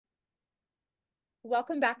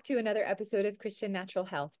Welcome back to another episode of Christian Natural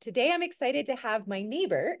Health. Today, I'm excited to have my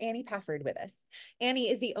neighbor, Annie Pafford, with us.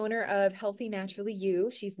 Annie is the owner of Healthy Naturally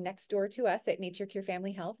You. She's next door to us at Nature Cure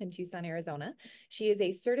Family Health in Tucson, Arizona. She is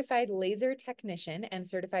a certified laser technician and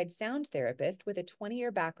certified sound therapist with a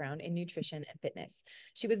 20-year background in nutrition and fitness.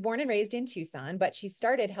 She was born and raised in Tucson, but she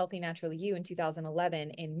started Healthy Naturally You in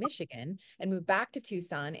 2011 in Michigan and moved back to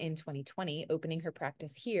Tucson in 2020, opening her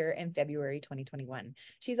practice here in February 2021.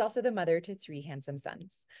 She's also the mother to three handsome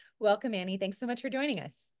sons. Welcome, Annie. Thanks so much for joining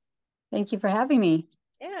us. Thank you for having me.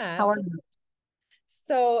 Yeah, How are absolutely. you?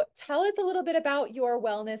 So tell us a little bit about your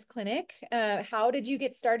wellness clinic. How did you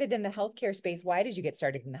get started in the healthcare space? Why did you get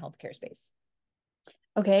started in the healthcare space?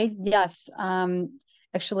 Okay, yes. I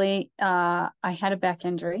had a back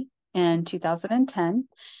injury in 2010,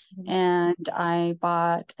 Mhm. and I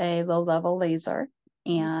bought a low-level laser,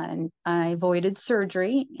 and I avoided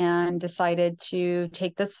surgery and decided to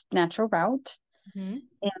take this natural route. Mhm.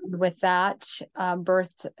 And with that,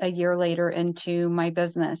 birthed a year later into my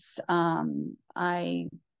business. I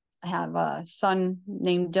have a son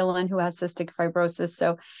named Dylan who has cystic fibrosis,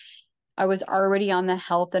 so I was already on the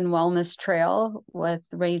health and wellness trail with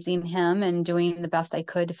raising him and doing the best I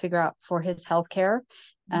could to figure out for his health care.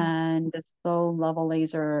 Mhm. And this low level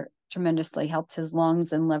laser tremendously helped his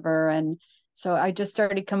lungs and liver. And so I just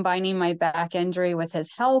started combining my back injury with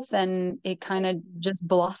his health, and it kind of just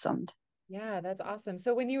blossomed. Yeah, that's awesome.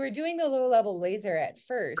 So when you were doing the low level laser at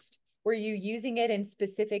first, were you using it in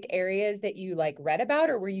specific areas that you like read about,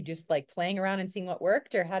 or were you just like playing around and seeing what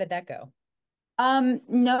worked, or how did that go?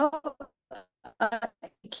 No, uh,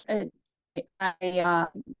 I, I,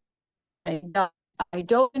 I, I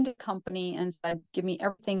dove into the company and said, give me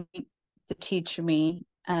everything to teach me.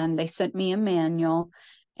 And they sent me a manual,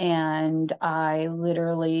 and I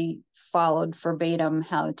literally followed verbatim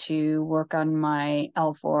how to work on my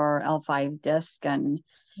L4, L5 disc. And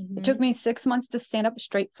it took Mhm. me 6 months to stand up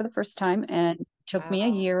straight for the first time, and it took me a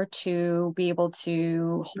Wow. year to be able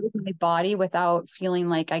to hold my body without feeling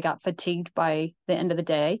like I got fatigued by the end of the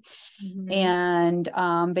day. Mhm.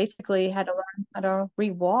 And basically had to learn how to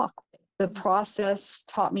re-walk. The process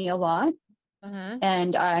taught me a lot, Uh-huh.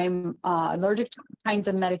 and I'm allergic to all kinds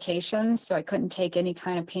of medications, so I couldn't take any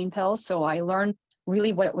kind of pain pills. So I learned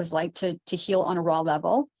really what it was like to heal on a raw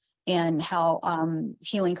level, and how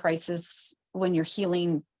healing crisis, when you're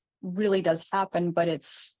healing, really does happen, but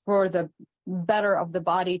it's for the better of the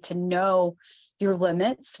body to know your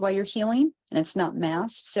limits while you're healing, and it's not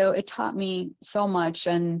masked. So it taught me so much,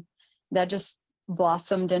 and that just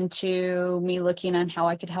blossomed into me looking on how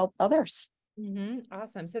I could help others.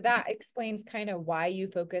 Awesome. So that explains kind of why you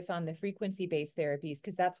focus on the frequency-based therapies,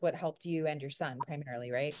 because that's what helped you and your son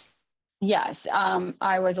primarily, right? Yes,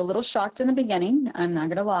 I was a little shocked in the beginning. I'm not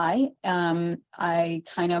gonna lie. I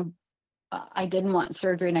didn't want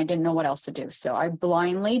surgery, and I didn't know what else to do. So I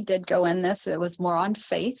blindly did go in this. It was more on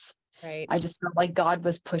faith. Right. I just felt like God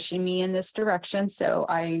was pushing me in this direction. So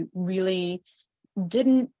I really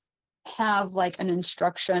didn't have like an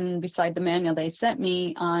instruction beside the manual they sent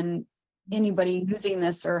me on anybody using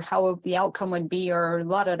this or how the outcome would be or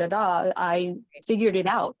la da da da. I figured it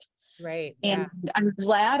out. Right. And Yeah. I'm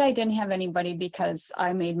glad I didn't have anybody, because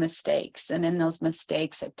I made mistakes. And in those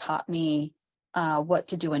mistakes, it taught me what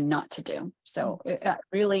to do and not to do. Mhm. So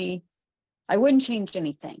really, I wouldn't change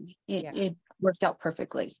anything. It, Yeah. it worked out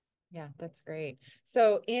perfectly. Yeah, that's great.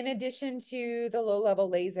 So, in addition to the low level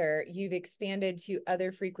laser, you've expanded to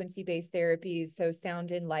other frequency-based therapies, so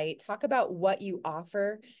sound and light. Talk about what you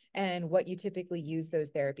offer and what you typically use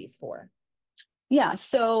those therapies for. Yeah.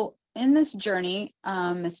 So in this journey,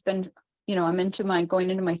 it's been, I'm going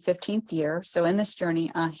into my 15th year. So in this journey,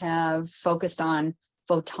 I have focused on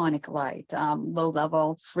photonic light, low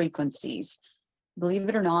level frequencies. Believe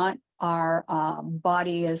it or not, our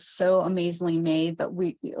body is so amazingly made, but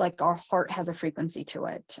like our heart has a frequency to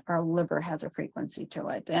it, our liver has a frequency to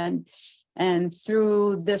it, and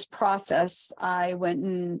through this process, I went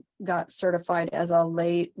and got certified as a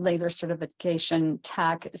laser certification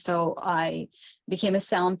tech. So I became a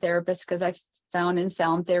sound therapist, because I found in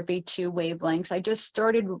sound therapy two wavelengths. I just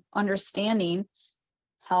started understanding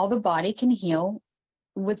how the body can heal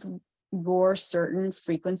with your certain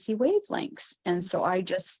frequency wavelengths. And so I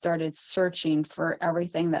just started searching for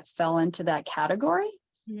everything that fell into that category.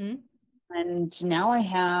 Mhm. And now I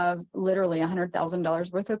have literally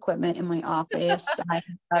 $100,000 worth of equipment in my office. I have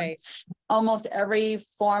Right. almost every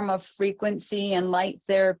form of frequency and light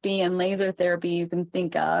therapy and laser therapy you can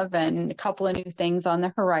think of, and a couple of new things on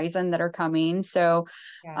the horizon that are coming. So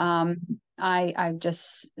Yeah. um, I've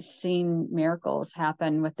just seen miracles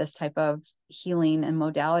happen with this type of healing and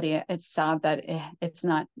modality. It's sad that it's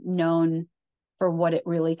not known for what it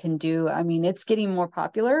really can do. I mean, it's getting more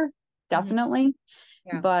popular, Mhm. definitely.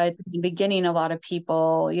 Yeah. But in the beginning, a lot of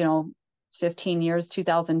people, 15 years,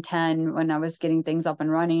 2010, when I was getting things up and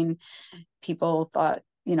running, people thought,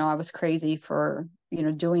 I was crazy for,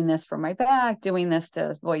 doing this for my back, doing this to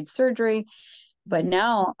avoid surgery. But Mhm.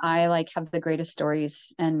 now I like have the greatest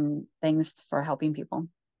stories and things for helping people.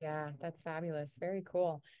 Yeah, that's fabulous. Very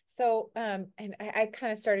cool. So, and I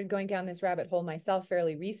kind of started going down this rabbit hole myself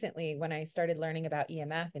fairly recently when I started learning about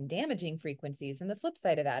EMF and damaging frequencies. And the flip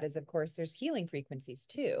side of that is, of course, there's healing frequencies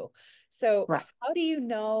too. So, Right. how do you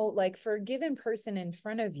know, like for a given person in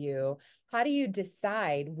front of you, how do you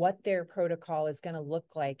decide what their protocol is going to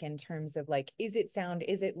look like in terms of like, is it sound,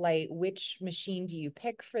 is it light? Which machine do you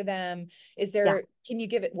pick for them? Is Yeah. there, can you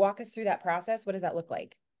walk us through that process? What does that look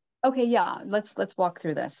like? Okay, yeah. Let's walk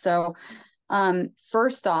through this. So,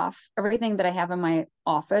 first off, everything that I have in my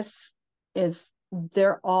office is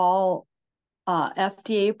they're all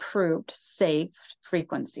FDA approved safe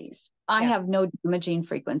frequencies. I Yeah. have no damaging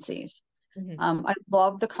frequencies. Mhm. I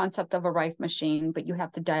love the concept of a Rife machine, but you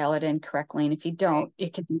have to dial it in correctly. And if you Right. don't,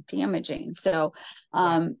 it can be damaging. So,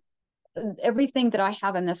 Yeah. um, everything that I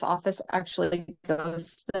have in this office actually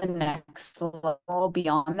goes to the next level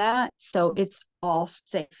beyond that. So it's all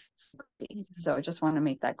safe. Mhm. So I just want to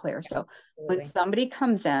make that clear. So when Absolutely. somebody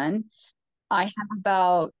comes in, I have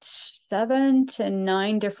about 7 to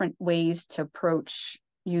 9 different ways to approach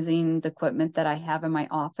using the equipment that I have in my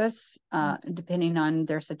office, Mhm. depending on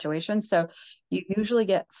their situation. So you usually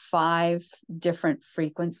get 5 different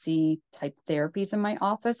frequency type therapies in my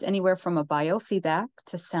office, anywhere from a biofeedback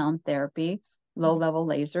to sound therapy, low Mhm. level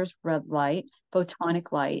lasers, red light,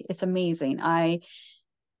 photonic light. It's amazing.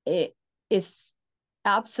 It is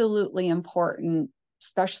absolutely important,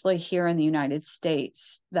 especially here in the United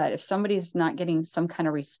States, that if somebody's not getting some kind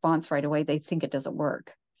of response right away, they think it doesn't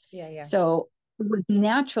work. Yeah, yeah. So with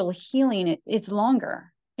natural healing, it's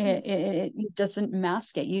longer. Mhm. It doesn't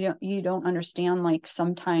mask it. You don't understand, like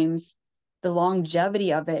sometimes the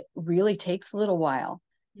longevity of it really takes a little while.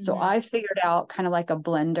 So Mhm. I figured out kind of like a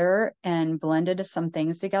blender and blended some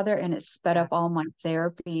things together, and it sped Yeah. up all my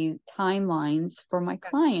therapy timelines for my Yeah.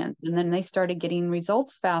 clients. And then they started getting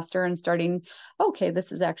results faster and starting, okay,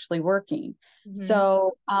 this is actually working. Mhm.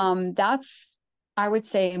 So that's, I would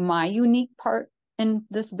say, my unique part in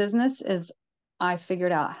this business is I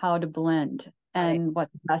figured out how to blend Got it. and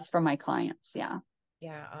what's best for my clients. Yeah.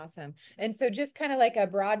 Yeah, awesome. And so just kind of like a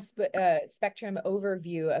broad spectrum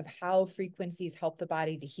overview of how frequencies help the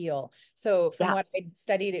body to heal. So from Yeah. what I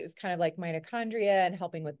studied, it was kind of like mitochondria and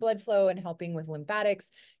helping with blood flow and helping with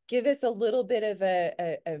lymphatics. Give us a little bit of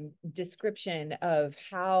a description of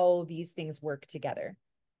how these things work together.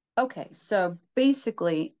 Okay, so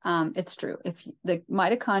basically, it's true. If the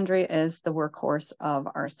mitochondria is the workhorse of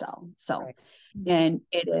our cell, Right. Mhm. and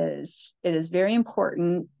it is very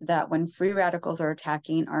important that when free radicals are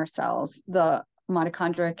attacking our cells, the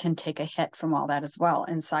mitochondria can take a hit from all that as well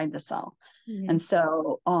inside the cell. And Mhm.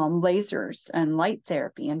 so, lasers and light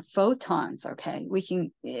therapy and photons, okay,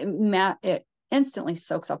 it instantly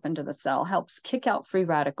soaks up into the cell, helps kick out free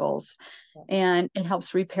radicals, Yeah. and it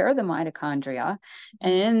helps repair the mitochondria.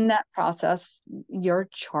 And Mhm. in that process, you're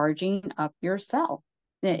charging up your cell.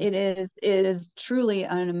 Mhm. It is truly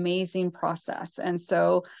an amazing process. And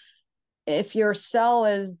so if your cell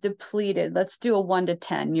is depleted, let's do a 1 to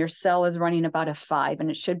 10. Your cell is running about a 5, and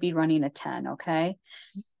it should be running a 10. Okay.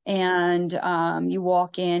 And you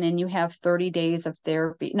walk in and you have 30 days of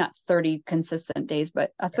therapy, not 30 consistent days,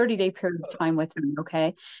 but a 30-day period of time with me.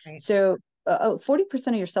 Okay. Right. So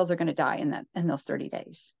 40% of your cells are going to die in those 30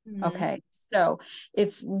 days. Mhm. Okay. So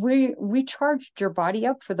if we charged your body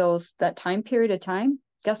up for that time period of time,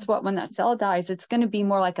 guess what? When that cell dies, it's going to be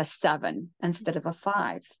more like a 7 instead of a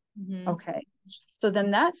 5. Mhm. Okay. So then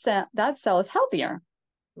that cell is healthier.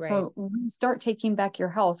 Right. So we start taking back your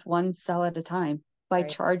health one cell at a time by Right.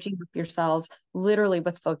 charging up your cells literally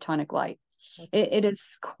with photonic light. Okay. It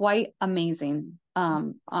is quite amazing.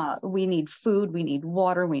 We need food, we need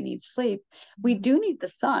water, we need sleep. We Mhm. do need the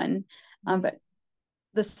sun, Mhm. but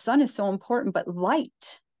the sun is so important. But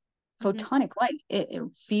light, Mhm. photonic light, it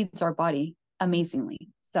feeds our body Mhm. amazingly.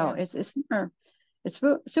 So Yeah. it's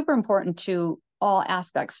super important to all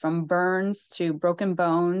aspects, from burns to broken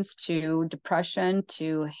bones to depression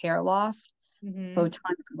to hair loss. Mhm.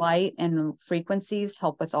 Photonic light and frequencies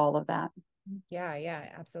help with all of that. Yeah,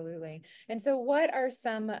 yeah, absolutely. And so what are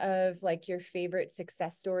some of like your favorite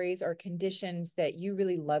success stories or conditions that you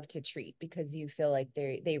really love to treat because you feel like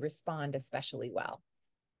they respond especially well?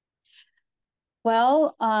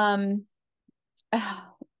 Well, I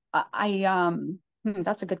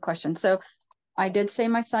that's a good question. So I did say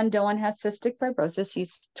my son Dylan has cystic fibrosis.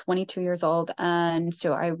 He's 22 years old. And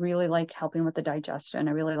so I really like helping with the digestion.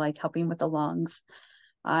 I really like helping with the lungs,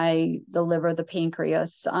 the liver, the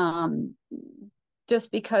pancreas.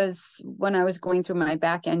 Just because when I was going through my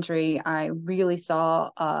back injury, I really saw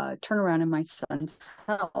a turnaround in my son's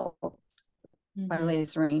health by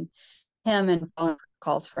lasering him and phone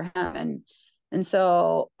calls for him. And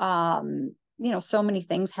so, so many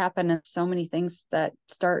things happen, and so many things that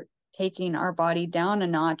start taking our body down a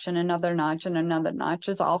notch and another notch and another notch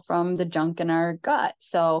is all from the junk in our gut.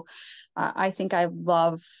 So I think I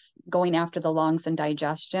love going after the lungs and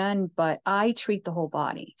digestion, but I treat the whole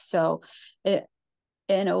body. So it,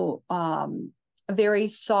 in a very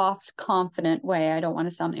soft, confident way. I don't want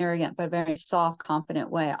to sound arrogant, but a very soft, confident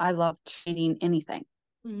way. I love treating anything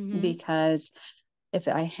because if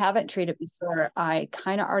I haven't treated before, I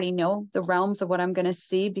kind of already know the realms of what I'm going to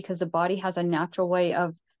see, because the body has a natural way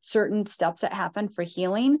of certain steps that happen for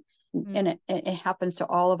healing. And it happens to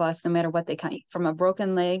all of us, no matter what they kind of, from a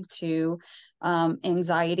broken leg to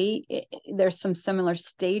anxiety. There's some similar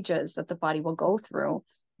stages that the body will go through.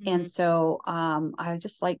 And so I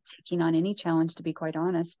just like taking on any challenge, to be quite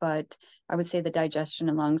honest, but I would say the digestion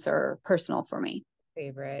and lungs are personal for me.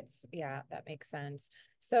 Favorites. Yeah, that makes sense.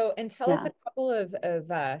 So, and tell us Yeah. a couple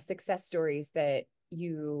of success stories that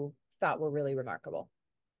you thought were really remarkable.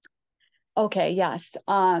 Okay. Yes.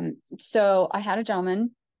 So I had a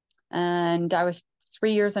gentleman, and I was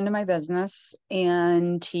 3 years into my business,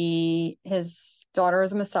 and his daughter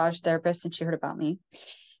is a massage therapist, and she heard about me,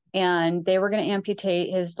 and they were going to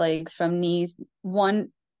amputate his legs from knees,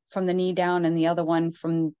 one from the knee down and the other one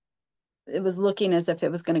from, it was looking as if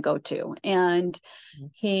it was going to go to. And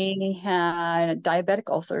he had diabetic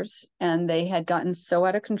ulcers, and they had gotten so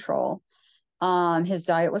out of control. His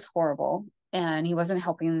diet was horrible, and he wasn't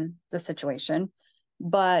helping the situation.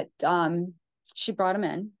 But she brought him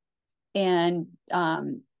in, and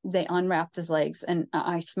they unwrapped his legs, and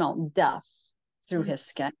I smelled death through his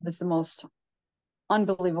skin. It was the most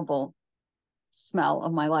unbelievable smell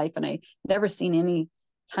of my life, and I never seen any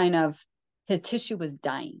kind of, his tissue was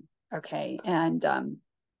dying. Okay. And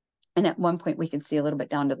at one point we could see a little bit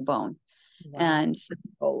down to the bone. Wow. And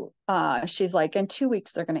so she's like, in 2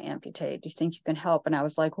 weeks they're going to amputate. Do you think you can help? And I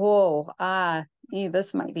was like, whoa,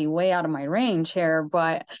 this might be way out of my range here.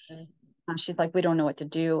 But she's like, we don't know what to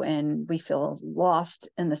do, and we feel lost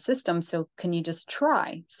in the system. So can you just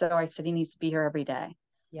try? So I said, he needs to be here every day.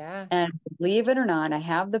 Yeah. And believe it or not, I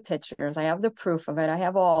have the pictures, I have the proof of it, I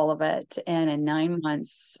have all of it. And in 9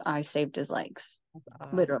 months, I saved his legs.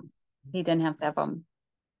 Awesome. Literally. He didn't have to have them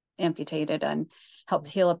amputated, and helped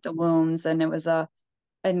heal up the wounds. And it was an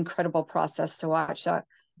incredible process to watch. So,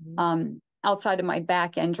 outside of my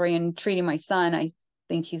back injury and treating my son, I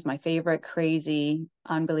think he's my favorite crazy,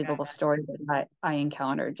 unbelievable story that I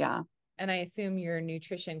encountered. Yeah. And I assume your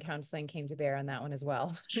nutrition counseling came to bear on that one as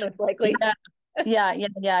well, most likely. Yeah.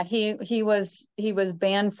 He was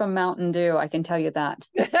banned from Mountain Dew. I can tell you that.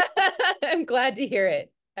 I'm glad to hear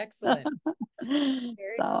it. Excellent. Very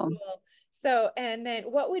So cool. So, and then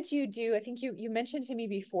what would you do? I think you mentioned to me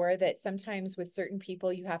before that sometimes with certain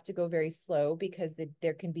people, you have to go very slow because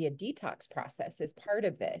there can be a detox process as part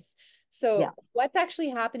of this. So yes. what's actually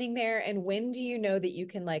happening there? And when do you know that you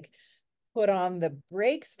can like put on the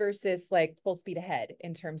brakes versus like full speed ahead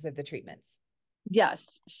in terms of the treatments?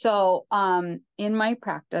 Yes. So in my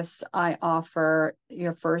practice, I offer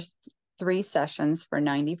your first 3 sessions for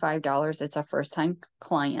 $95. It's a first time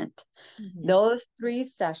client. Those 3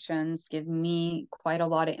 sessions give me quite a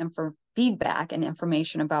lot of feedback and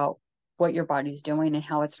information about what your body's doing and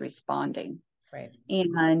how it's responding. Right.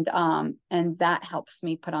 And that helps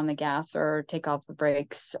me put on the gas or take off the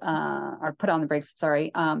brakes, or put on the brakes,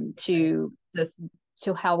 sorry, to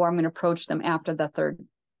how I'm going to approach them after the third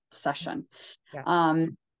session. Yeah.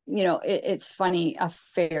 It's funny, a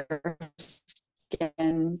fair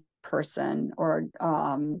skin person, or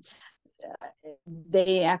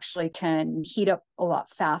they actually can heat up a lot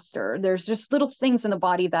faster. There's just little things in the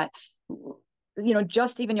body that,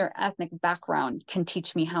 just even your ethnic background can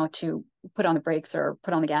teach me how to put on the brakes or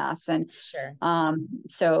put on the gas. And Sure.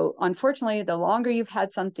 So unfortunately, the longer you've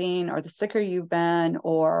had something, or the sicker you've been,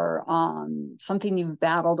 or something you've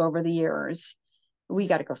battled over the years, we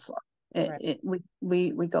got to go slow.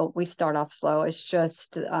 We start off slow. It's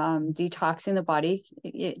just detoxing the body.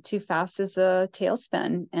 Too fast is a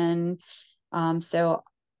tailspin. And so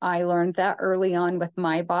I learned that early on with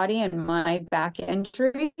my body and my back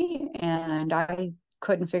injury, and I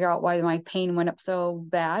couldn't figure out why my pain went up so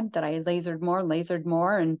bad that I lasered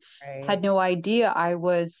more, and had no idea I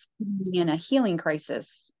was in a healing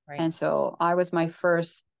crisis. And so I was my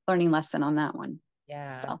first learning lesson on that one. Yeah,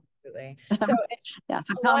 So, absolutely. So yeah.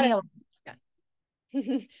 So a tell lot me, of,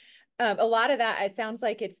 yeah. A lot of that, it sounds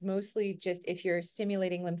like it's mostly just if you're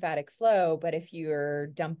stimulating lymphatic flow, but if you're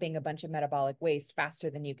dumping a bunch of metabolic waste faster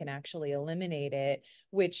than you can actually eliminate it,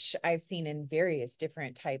 which I've seen in various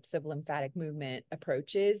different types of lymphatic movement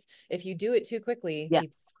approaches, if you do it too quickly, people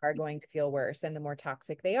yes. are going to feel worse. And the more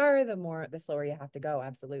toxic they are, the slower you have to go.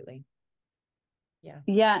 Absolutely. Yeah.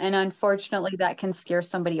 Yeah, and unfortunately that can scare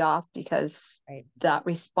somebody off because Right. that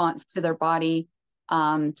response to their body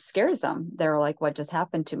scares them. They're like, what just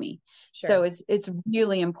happened to me? So Sure. it's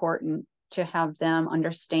really important to have them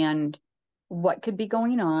understand what could be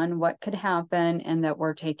going on, what could happen, and that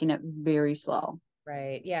we're taking it very slow.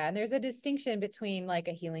 Right. Yeah. And there's a distinction between like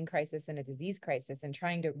a healing crisis and a disease crisis, and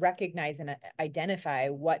trying to recognize and identify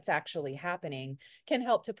what's actually happening can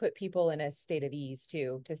help to put people in a state of ease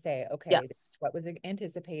too, to say, okay, Yes. what was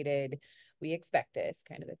anticipated? We expect this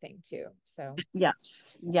kind of a thing too. So,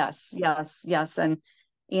 Yes, yes, yes, yes. And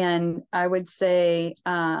I would say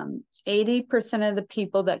 80% of the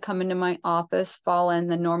people that come into my office fall in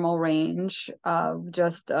the normal range of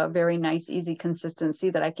just a very nice, easy consistency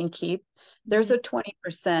that I can keep. There's mhm. a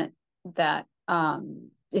 20% that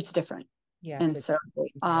it's different. You have And to so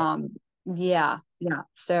keep it. yeah, yeah.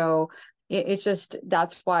 So it's just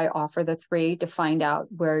that's why I offer the three to find out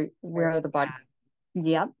Where where it's the at. body's.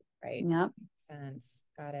 Yep, Right. yep. Makes sense.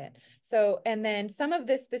 Got it. So, and then some of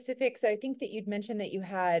the specifics, I think that you'd mentioned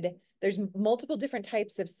that there's multiple different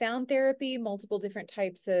types of sound therapy, multiple different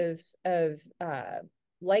types of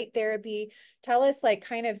light therapy. Tell us like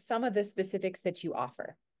kind of some of the specifics that you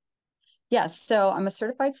offer. Yes, so I'm a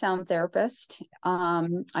certified sound therapist.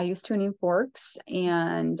 I use tuning forks,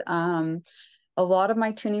 and a lot of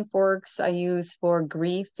my tuning forks I use for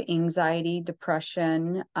grief, anxiety,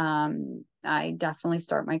 depression. I definitely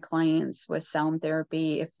start my clients with sound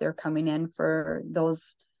therapy if they're coming in for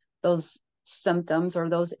those symptoms or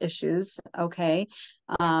those issues. Okay.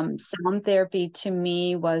 Yeah. Sound therapy to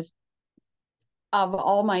me was of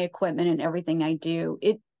all my equipment and everything I do,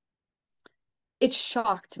 it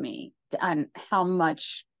shocked me on how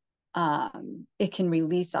much it can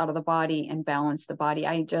release out of the body and balance the body.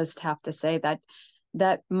 I just have to say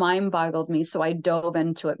that mind boggled me. So I dove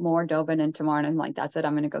into it more, and I'm like, that's it.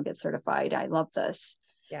 I'm going to go get certified. I love this.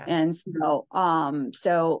 Yeah. And so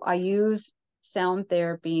I use sound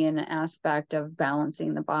therapy in an aspect of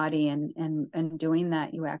balancing the body, and doing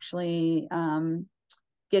that, you actually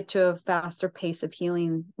get to a faster pace of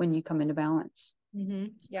healing when you come into balance. So,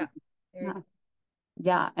 Yeah. Very yeah. cool.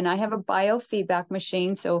 Yeah, and I have a biofeedback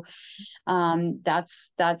machine. So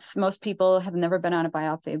that's most people have never been on a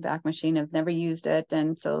biofeedback machine, have never used it.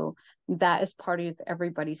 And so that is part of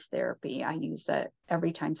everybody's therapy. I use it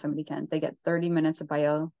every time somebody comes. They get 30 minutes of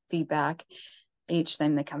biofeedback each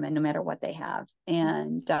time they come in, no matter what they have.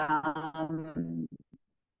 And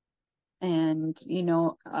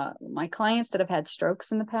my clients that have had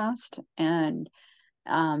strokes in the past, and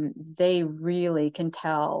they really can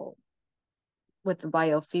tell with the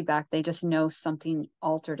biofeedback, they just know something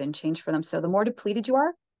altered and changed for them. So the more depleted you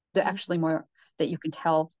are, the Mhm. actually more that you can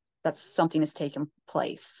tell that something has taken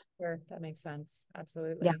place. Sure. That makes sense. Yeah.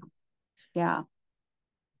 Absolutely. Yeah.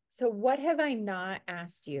 So, what have I not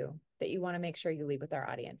asked you that you want to make sure you leave with our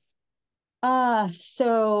audience?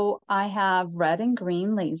 So I have red and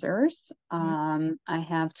green lasers. Mhm. I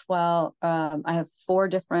have four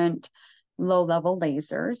different low level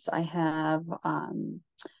lasers. I have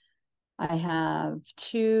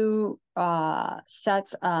two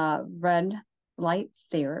sets of red light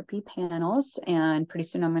therapy panels, and pretty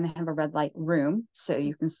soon I'm going to have a red light room, so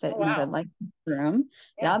you can sit Oh, in a red wow. light room.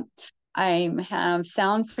 Yeah. Yep. I have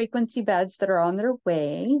sound frequency beds that are on their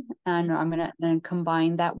way, Mhm. and I'm going to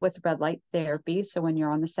combine that with red light therapy. So when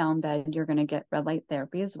you're on the sound bed, you're going to get red light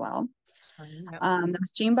therapy as well. Yep. The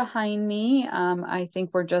machine behind me, I think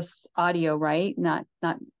we're just audio, right? Not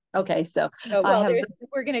okay. So Oh, I well, have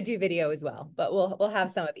we're gonna do video as well, but we'll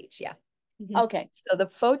have some of each. Yeah. Hmm. Okay, so the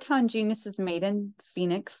Photon Genius is made in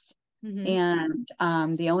Phoenix, Hmm.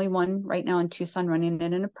 and the only one right now in Tucson running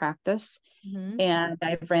it in a practice. Hmm. And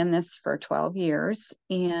I've ran this for 12 years.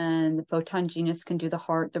 And the Photon Genius can do the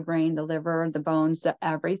heart, the brain, the liver, the bones, the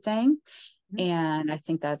everything. And I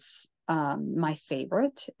think that's my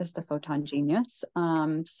favorite is the Photon Genius.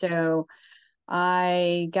 So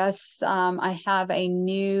I guess I have a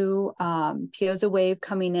new piezo wave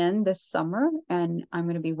coming in this summer, and I'm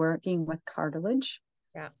going to be working with cartilage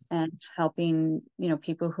Yeah. and helping,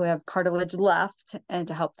 people who have cartilage left, and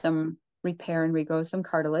to help them repair and regrow some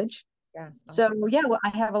cartilage. Yeah. So Awesome. yeah, well, I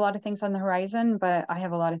have a lot of things on the horizon, but I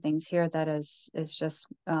have a lot of things here that is just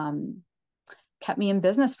kept me in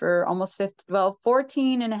business for almost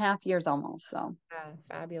 14 and a half years almost. So Yeah,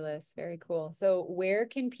 fabulous. Very cool. So where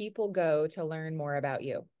can people go to learn more about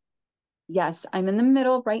you? yes, I'm in the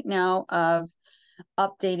middle right now of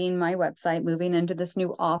updating my website, moving into this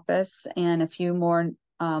new office, and a few more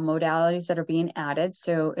modalities that are being added.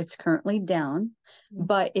 So it's currently down.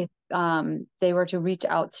 But if they were to reach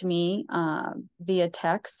out to me via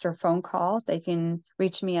text or phone call, they can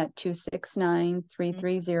reach me at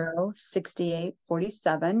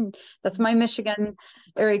 269-330-6847. That's my Michigan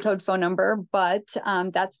area code phone number, but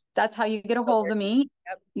that's how you get a hold of me.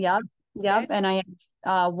 Yep. Yep. Okay. Yep. And I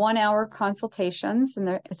 1 hour consultations,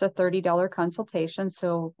 and it's a $30 consultation,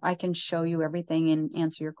 so I can show you everything and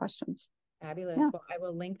answer your questions. Fabulous. Yeah. Well, I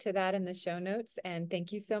will link to that in the show notes. And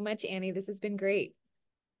thank you so much, Annie. This has been great.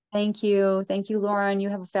 Thank you. Thank you, Laura, and you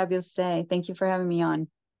have a fabulous day. Thank you for having me on.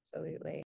 Absolutely.